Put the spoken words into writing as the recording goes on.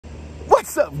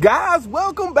What's up, guys?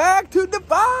 Welcome back to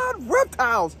Divine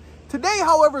Reptiles. Today,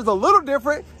 however, is a little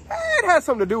different. It has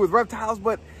something to do with reptiles,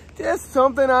 but just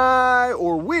something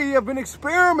we have been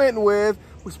experimenting with,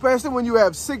 especially when you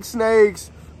have 6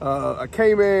 snakes, a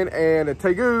caiman, and a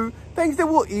tegu, things that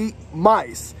will eat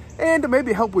mice, and to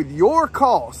maybe help with your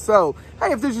costs. So,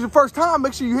 hey, if this is your first time,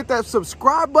 make sure you hit that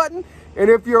subscribe button. And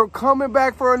if you're coming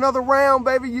back for another round,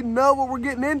 baby, you know what we're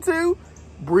getting into.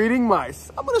 Breeding mice.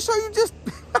 I'm gonna show you just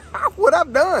what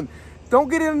I've done. Don't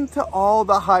get into all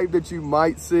the hype that you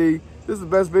might see. This is the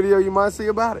best video you might see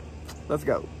about it. Let's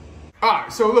go. All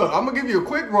right, so look, I'm gonna give you a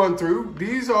quick run through.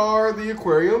 These are the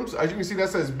aquariums. As you can see, that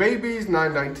says babies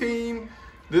 919.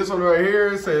 This one right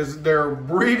here says they're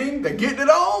breeding. They're getting it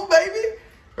on, baby.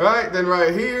 All right, then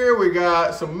right here we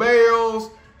got some males,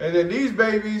 and then these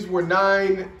babies were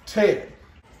 910.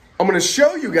 I'm gonna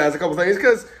show you guys a couple things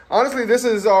because honestly, this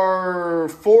is our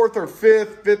 4th or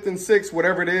 5th and 6th,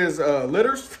 whatever it is,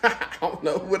 litters. I don't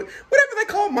know, whatever they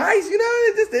call mice, you know,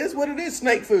 it just is what it is.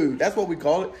 Snake food, that's what we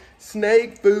call it.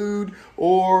 Snake food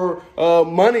or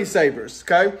money savers,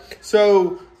 okay?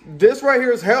 So this right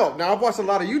here is help. Now, I've watched a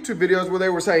lot of YouTube videos where they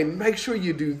were saying, make sure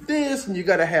you do this and you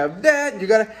gotta have that. And you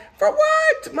gotta, for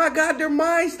what? My God, they're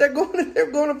mice. They're going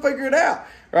to figure it out.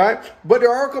 Right? But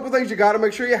there are a couple things you got to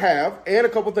make sure you have and a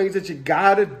couple things that you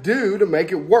got to do to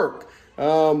make it work.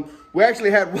 We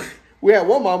actually had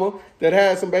one mama that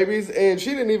had some babies and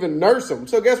she didn't even nurse them.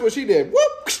 So guess what she did?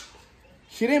 Whoop!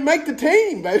 She didn't make the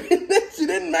team, baby. She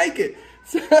didn't make it.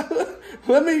 So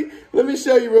let me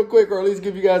show you real quick, or at least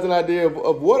give you guys an idea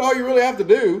of what all you really have to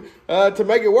do to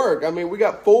make it work. I mean, we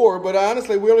got 4, but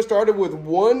honestly, we only started with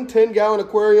 1 10-gallon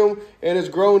aquarium, and it's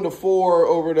grown to 4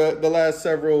 over the last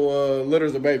several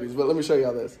litters of babies. But let me show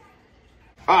y'all this.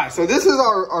 All right, so this is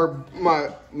our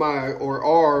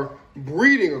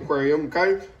breeding aquarium,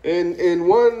 okay? And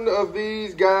one of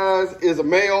these guys is a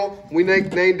male. We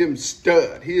named him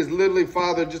Stud. He has literally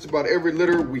fathered just about every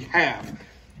litter we have.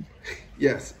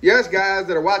 Yes, guys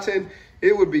that are watching,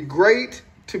 it would be great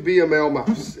to be a male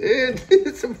mouse.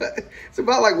 It's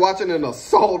about like watching an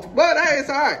assault, but hey, it's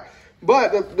all right.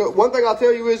 But the one thing I'll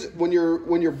tell you is when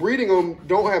you're breeding them,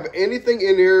 don't have anything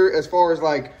in here as far as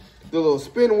like the little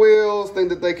spin wheels, thing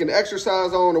that they can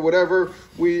exercise on or whatever.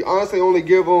 We honestly only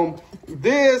give them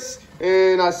this,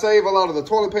 and I save a lot of the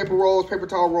toilet paper rolls, paper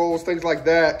towel rolls, things like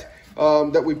that.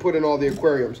 That we put in all the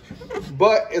aquariums.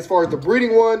 But as far as the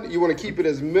breeding one, you want to keep it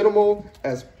as minimal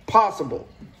as possible.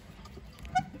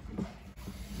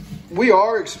 We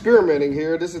are experimenting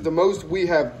here. This is the most we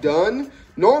have done.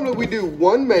 Normally we do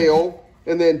 1 male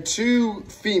and then 2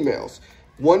 females.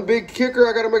 One big kicker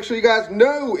I got to make sure you guys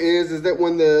know is that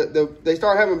when they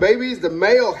start having babies, the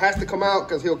male has to come out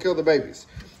because he'll kill the babies.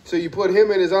 So you put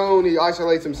him in his own, he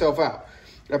isolates himself out.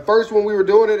 At first, when we were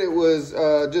doing it, it was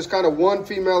just kind of 1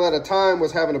 female at a time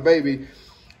was having a baby.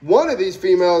 One of these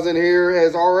females in here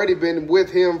has already been with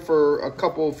him for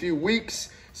a few weeks.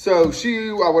 So she,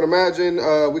 I would imagine,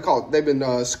 they've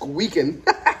been squeaking.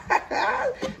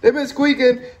 They've been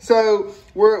squeaking. So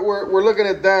we're looking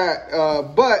at that.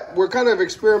 But we're kind of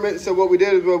experimenting. So what we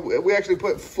did is we actually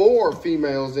put 4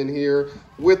 females in here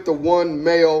with the 1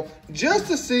 male just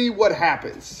to see what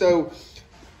happens. So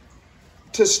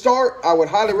to start, I would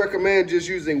highly recommend just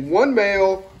using 1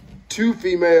 male, 2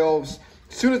 females.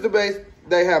 As soon as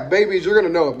they have babies, you're going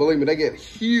to know it. Believe me, they get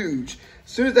huge.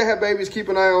 As soon as they have babies, keep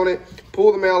an eye on it.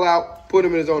 Pull the male out, put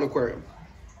him in his own aquarium.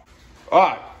 All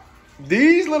right.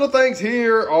 These little things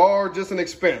here are just an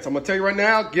expense. I'm going to tell you right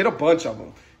now, get a bunch of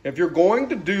them. If you're going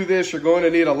to do this, you're going to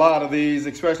need a lot of these,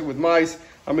 especially with mice.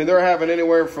 I mean, they're having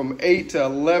anywhere from 8 to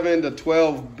 11 to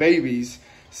 12 babies.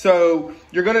 So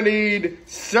you're going to need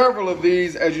several of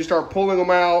these as you start pulling them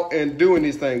out and doing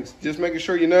these things. Just making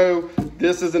sure you know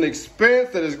this is an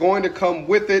expense that is going to come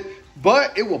with it,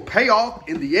 but it will pay off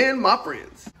in the end, my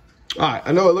friends. All right,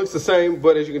 I know it looks the same,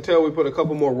 but as you can tell, we put a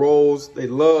couple more rolls. They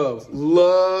love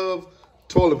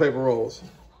toilet paper rolls,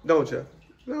 don't you?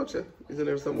 Don't you? It's in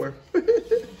there somewhere.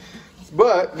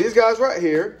 But these guys right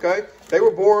here, okay, they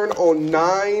were born on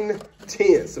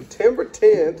 9/10, September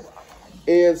 10th.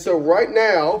 And so right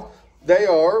now, they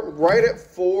are right at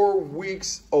 4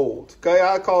 weeks old. Okay,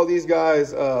 I call these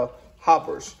guys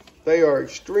hoppers. They are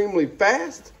extremely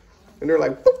fast, and they're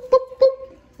like, boop, boop,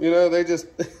 boop. You know, they just,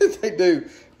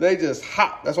 they just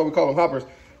hop. That's why we call them hoppers.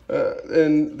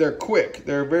 And they're quick.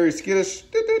 They're very skittish,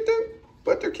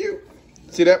 but they're cute.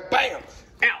 See that? Bam!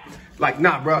 Out! Like,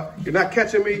 nah, bro, you're not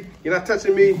catching me. You're not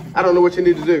touching me. I don't know what you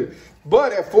need to do.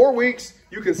 But at 4 weeks,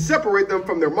 you can separate them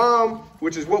from their mom,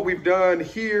 which is what we've done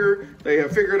here. They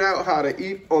have figured out how to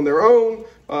eat on their own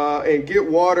and get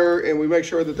water, and we make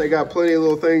sure that they got plenty of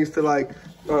little things to like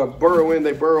burrow in.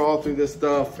 They burrow all through this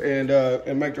stuff and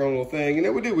make their own little thing. And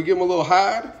then we give them a little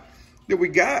hide that we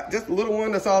got, just a little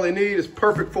one. That's all they need. It's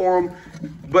perfect for them.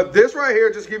 But this right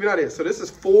here, just to give you an idea. So this is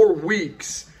 4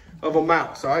 weeks of a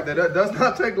mouse, all right? That does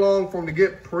not take long for them to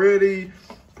get pretty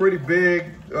big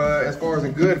as far as a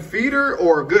good feeder,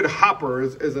 or a good hopper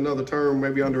is another term,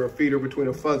 maybe under a feeder, between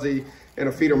a fuzzy and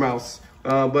a feeder mouse.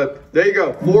 But there you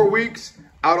go, 4 weeks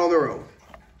out on their own.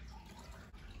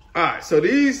 All right, so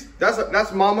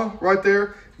that's mama right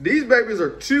there. These babies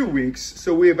are 2 weeks,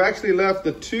 so we have actually left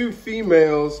the 2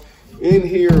 females in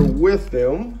here with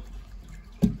them.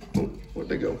 Oh, where'd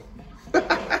they go?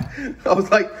 I was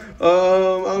like, I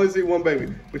only see 1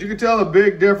 baby. But you can tell a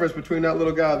big difference between that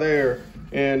little guy there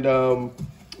and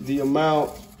the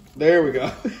amount. There we go.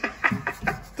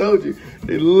 Told you,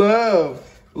 they love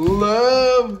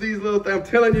these little things. I'm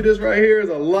telling you, this right here is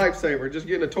a lifesaver. Just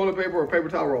getting a toilet paper or a paper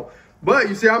towel roll. But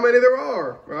you see how many there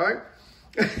are, right?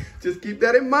 Just keep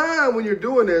that in mind when you're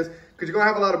doing this, because you're gonna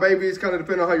have a lot of babies, kind of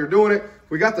depending on how you're doing it.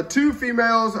 We got the 2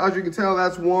 females, as you can tell,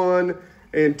 that's 1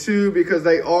 and 2, because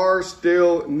they are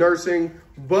still nursing,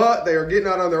 but they are getting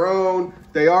out on their own.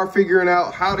 They are figuring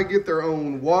out how to get their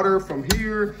own water from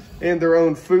here and their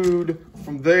own food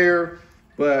from there.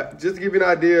 But just to give you an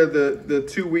idea of the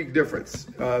 2-week difference.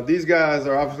 These guys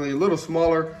are obviously a little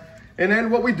smaller. And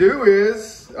then what we do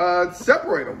is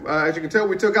separate them. As you can tell,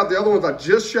 we took out the other ones I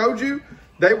just showed you.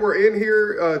 They were in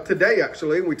here today,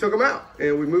 actually, and we took them out.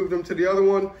 And we moved them to the other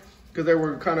one because they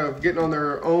were kind of getting on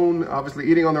their own,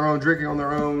 obviously eating on their own, drinking on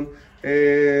their own.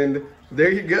 And there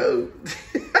you go.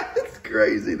 It's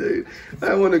crazy, dude.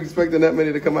 I wasn't expecting that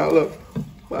many to come out. Look,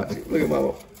 watch it. Look at my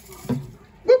little.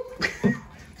 Whoop.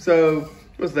 So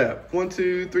what's that? 1,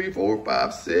 2, 3, 4,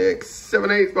 5, 6,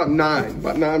 7, 8, about 9.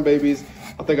 About 9 babies.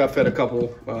 I think I fed a couple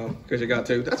because you got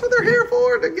to. That's what they're here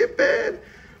for, to get fed.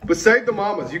 But save the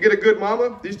mamas. You get a good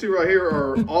mama. These 2 right here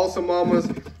are awesome mamas.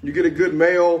 You get a good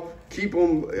male. Keep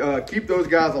them. Keep those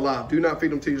guys alive. Do not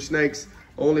feed them to your snakes.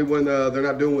 Only when they're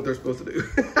not doing what they're supposed to do.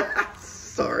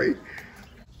 Sorry.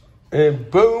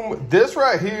 And boom, this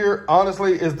right here,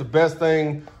 honestly, is the best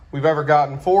thing we've ever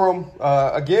gotten for them.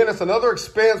 Again, it's another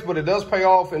expense, but it does pay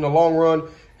off in the long run,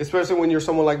 especially when you're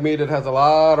someone like me that has a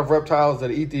lot of reptiles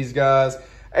that eat these guys.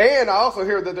 And I also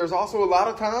hear that there's also a lot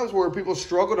of times where people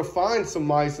struggle to find some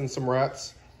mice and some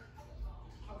rats.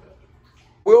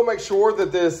 We'll make sure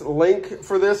that this link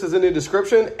for this is in the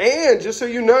description. And just so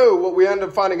you know, what we ended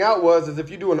up finding out is if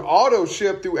you do an auto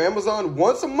ship through Amazon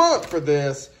once a month for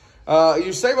this,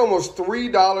 you save almost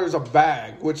 $3 a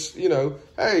bag, which, you know,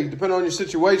 hey, depending on your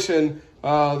situation,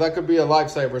 that could be a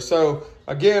lifesaver. So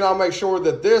again, I'll make sure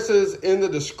that this is in the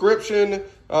description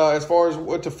as far as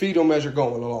what to feed them as you're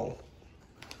going along.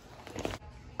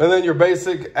 And then your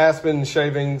basic aspen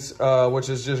shavings, which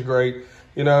is just great.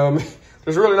 You know, I mean,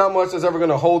 there's really not much that's ever going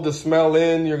to hold the smell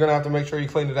in. You're going to have to make sure you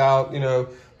clean it out, you know.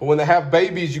 But when they have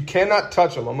babies, you cannot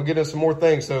touch them. I'm going to get into some more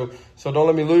things, so don't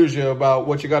let me lose you about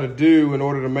what you got to do in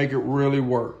order to make it really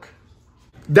work.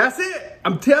 That's it.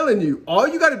 I'm telling you, all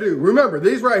you got to do, remember,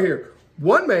 these right here,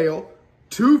 1 male,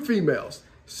 2 females.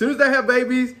 As soon as they have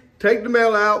babies, take the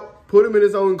male out, put him in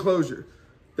his own enclosure.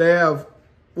 They have,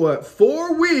 what,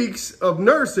 4 weeks of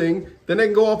nursing, then they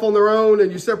can go off on their own,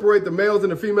 and you separate the males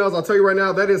and the females. I'll tell you right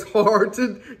now, that is hard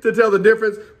to tell the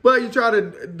difference, but you try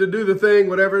to do the thing,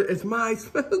 whatever. It's mice,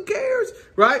 who cares,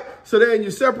 right? So then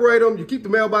you separate them, you keep the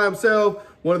male by himself.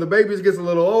 One of the babies gets a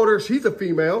little older, she's a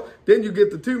female. Then you get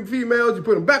the 2 females, you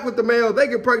put them back with the male, they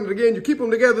get pregnant again, you keep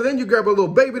them together, then you grab a little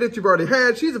baby that you've already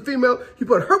had, she's a female, you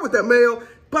put her with that male,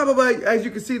 blah, blah, blah. As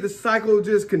you can see, the cycle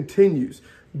just continues.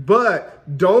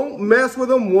 But don't mess with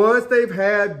them once they've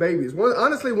had babies.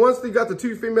 Honestly, once they got the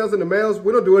 2 females and the males,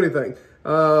 we don't do anything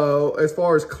as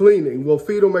far as cleaning. We'll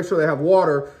feed them, make sure they have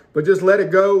water, but just let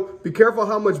it go. Be careful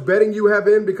how much bedding you have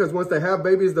in, because once they have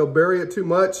babies, they'll bury it too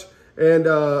much, and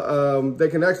they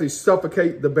can actually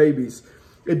suffocate the babies.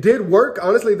 It did work.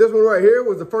 Honestly, this one right here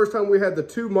was the first time we had the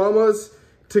 2 mamas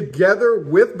together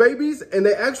with babies, and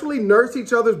they actually nursed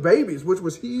each other's babies, which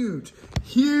was huge,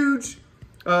 huge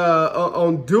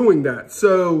on doing that.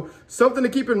 So something to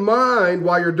keep in mind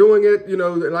while you're doing it. You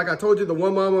know, like I told you, the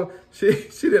one mama, she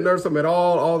didn't nurse them at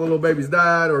all. All the little babies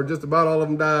died, or just about all of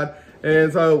them died.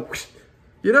 And so,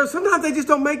 you know, sometimes they just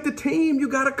don't make the team. You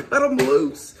got to cut them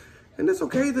loose. And it's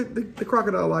okay. The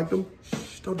crocodile liked them.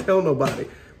 Shh, don't tell nobody.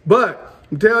 But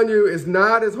I'm telling you, it's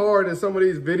not as hard as some of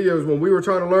these videos when we were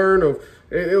trying to learn.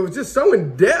 It was just so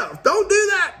in depth. Don't do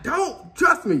that. Don't.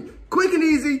 Trust me. Quick and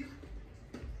easy.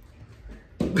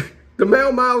 The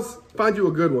male mouse, find you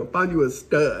a good one. Find you a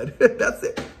stud. That's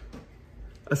it.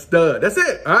 A stud. That's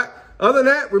it. All right. Other than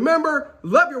that, remember,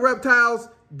 love your reptiles.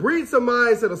 breed some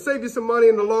mice. It'll save you some money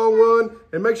in the long run.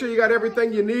 And make sure you got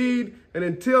everything you need. And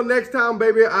until next time,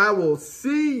 baby, I will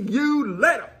see you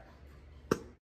later.